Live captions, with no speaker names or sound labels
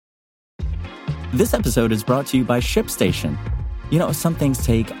This episode is brought to you by ShipStation. You know, some things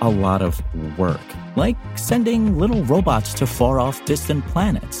take a lot of work, like sending little robots to far-off distant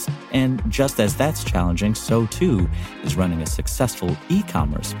planets. And just as that's challenging, so too is running a successful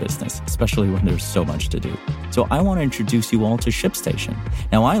e-commerce business, especially when there's so much to do. So I want to introduce you all to ShipStation.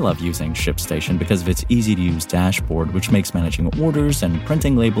 Now, I love using ShipStation because of its easy-to-use dashboard, which makes managing orders and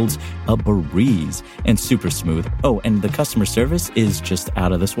printing labels a breeze and super smooth. Oh, and the customer service is just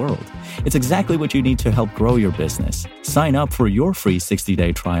out of this world. It's exactly what you need to help grow your business. Sign up for your free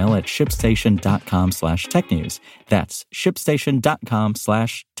 60-day trial at shipstation.com/technews. That's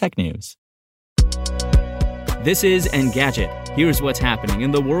shipstation.com/technews. This is Engadget. Here's what's happening in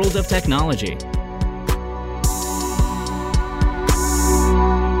the world of technology.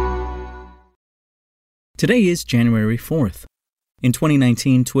 Today is January 4th. In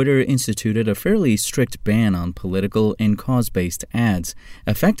 2019, Twitter instituted a fairly strict ban on political and cause-based ads,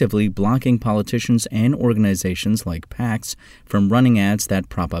 effectively blocking politicians and organizations like PACs from running ads that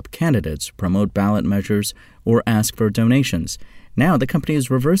prop up candidates, promote ballot measures, or ask for donations. Now, the company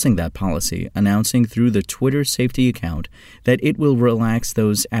is reversing that policy, announcing through the Twitter safety account that it will relax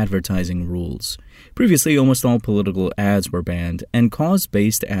those advertising rules. Previously, almost all political ads were banned, and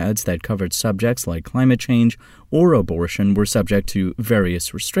cause-based ads that covered subjects like climate change or abortion were subject to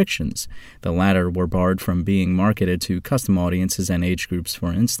various restrictions. The latter were barred from being marketed to custom audiences and age groups,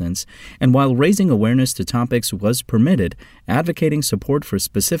 for instance, and while raising awareness to topics was permitted, advocating support for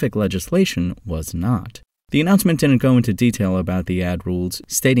specific legislation was not. The announcement didn't go into detail about the ad rules,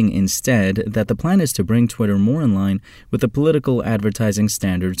 stating instead that the plan is to bring Twitter more in line with the political advertising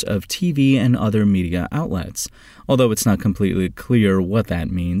standards of TV and other media outlets. Although it's not completely clear what that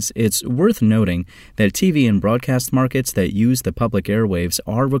means, it's worth noting that TV and broadcast markets that use the public airwaves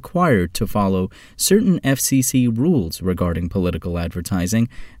are required to follow certain FCC rules regarding political advertising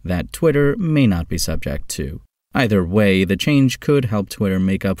that Twitter may not be subject to. Either way, the change could help Twitter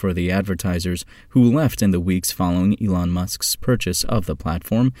make up for the advertisers who left in the weeks following Elon Musk's purchase of the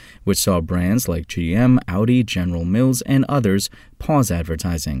platform, which saw brands like GM, Audi, General Mills, and others pause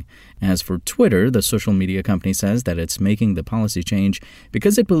advertising. As for Twitter, the social media company says that it's making the policy change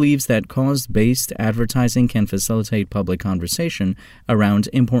because it believes that cause-based advertising can facilitate public conversation around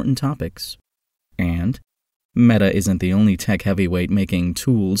important topics. And Meta isn't the only tech heavyweight making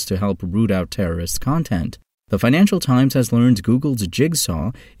tools to help root out terrorist content. The Financial Times has learned Google's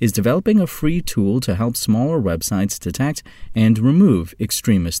Jigsaw is developing a free tool to help smaller websites detect and remove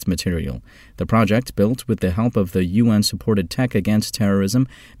extremist material. The project, built with the help of the UN-supported Tech Against Terrorism,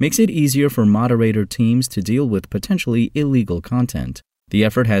 makes it easier for moderator teams to deal with potentially illegal content. The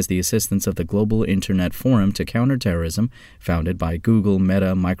effort has the assistance of the Global Internet Forum to Counter Terrorism, founded by Google,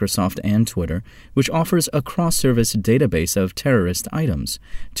 Meta, Microsoft, and Twitter, which offers a cross-service database of terrorist items.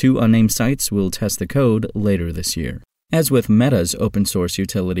 2 unnamed sites will test the code later this year. As with Meta's open-source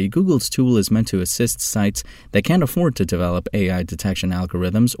utility, Google's tool is meant to assist sites that can't afford to develop AI detection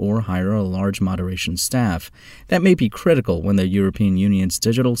algorithms or hire a large moderation staff. That may be critical when the European Union's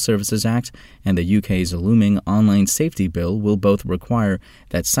Digital Services Act and the UK's looming Online Safety Bill will both require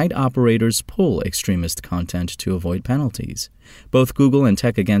that site operators pull extremist content to avoid penalties. Both Google and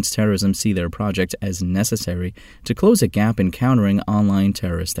Tech Against Terrorism see their project as necessary to close a gap in countering online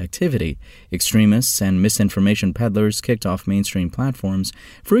terrorist activity. Extremists and misinformation peddlers kicked off mainstream platforms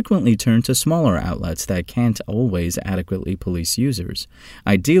frequently turn to smaller outlets that can't always adequately police users.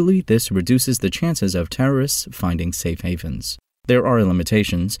 Ideally, this reduces the chances of terrorists finding safe havens. There are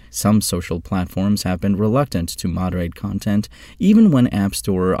limitations. Some social platforms have been reluctant to moderate content, even when App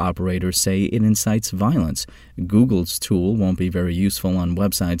Store operators say it incites violence. Google's tool won't be very useful on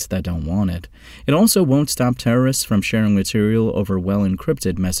websites that don't want it. It also won't stop terrorists from sharing material over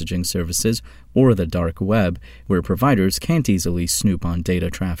well-encrypted messaging services or the dark web, where providers can't easily snoop on data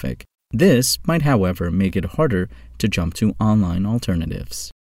traffic. This might, however, make it harder to jump to online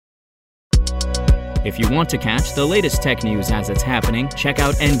alternatives. If you want to catch the latest tech news as it's happening, check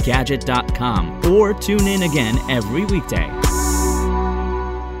out Engadget.com or tune in again every weekday.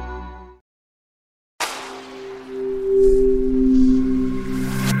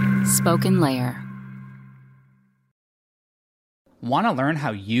 SpokenLayer. Want to learn how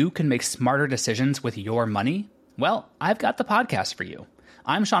you can make smarter decisions with your money? Well, I've got the podcast for you.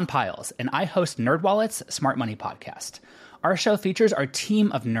 I'm Sean Piles, and I host NerdWallet's Smart Money Podcast. Our show features our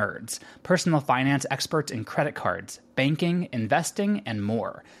team of nerds, personal finance experts in credit cards, banking, investing, and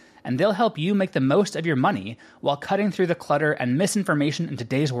more. And they'll help you make the most of your money while cutting through the clutter and misinformation in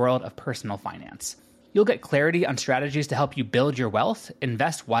today's world of personal finance. You'll get clarity on strategies to help you build your wealth,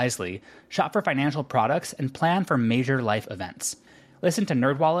 invest wisely, shop for financial products, and plan for major life events. Listen to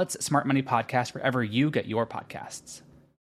NerdWallet's Smart Money Podcast wherever you get your podcasts.